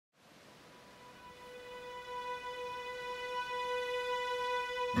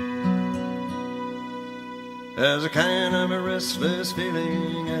There's a kind of a restless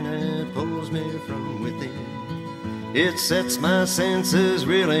feeling, and it pulls me from within. It sets my senses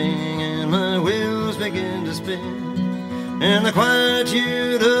reeling, and my wheels begin to spin. In the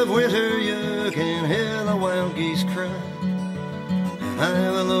quietude of winter you can hear the wild geese cry, and I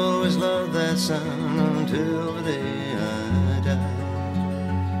will always love that sound until the day I die.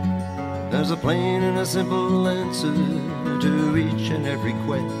 There's a plain and a simple answer to each and every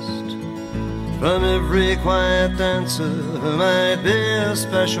quest. From every quiet dancer who might be a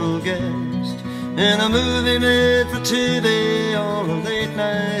special guest in a movie made for TV or a late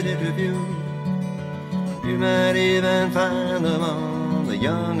night interview. You might even find them on The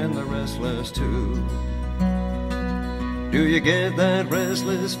Young and the Restless too. Do you get that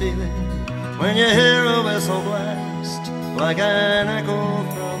restless feeling when you hear a whistle blast, like an echo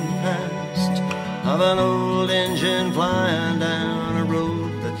from the past of an old engine flying down a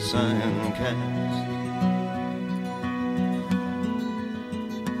road that's sign cast?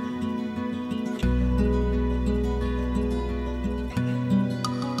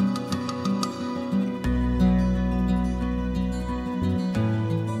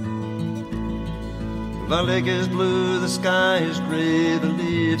 The lake is blue, the sky is gray, the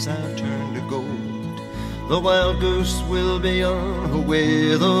leaves have turned to gold. The wild goose will be on her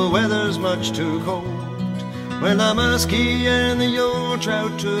way, the weather's much too cold. When the muskie and the old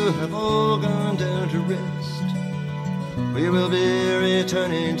trout too have all gone down to rest, we will be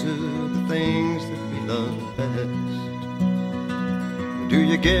returning to the things that we love best. Do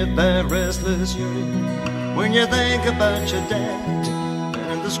you get that restless yearning when you think about your dad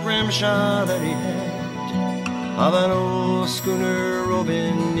and the scrimshaw that he had of an old schooner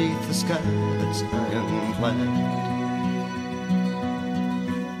rowing beneath the sky that's ironclad?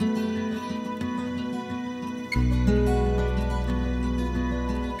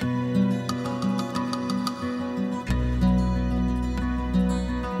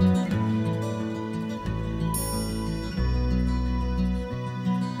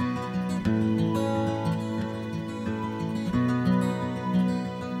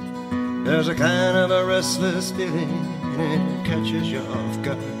 There's a kind of a restless feeling, and it catches you off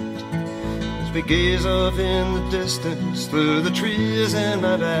guard as we gaze off in the distance through the trees in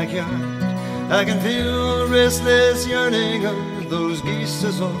my backyard. I can feel the restless yearning of those geese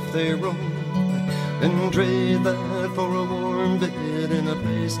as off they roam, and trade that for a warm bed in a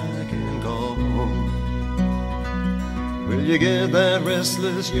place I can call home. Will you get that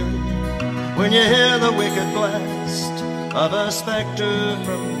restless yearning when you hear the wicked blast of a spectre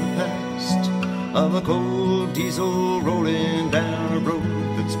from the past, of a cold diesel rolling down a road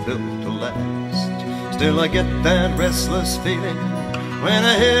that's built to last? Still I get that restless feeling when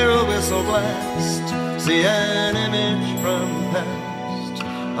I hear a whistle blast, see an image from the past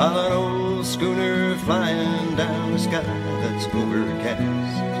of an old schooner flying down a sky that's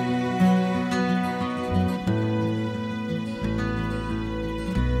overcast.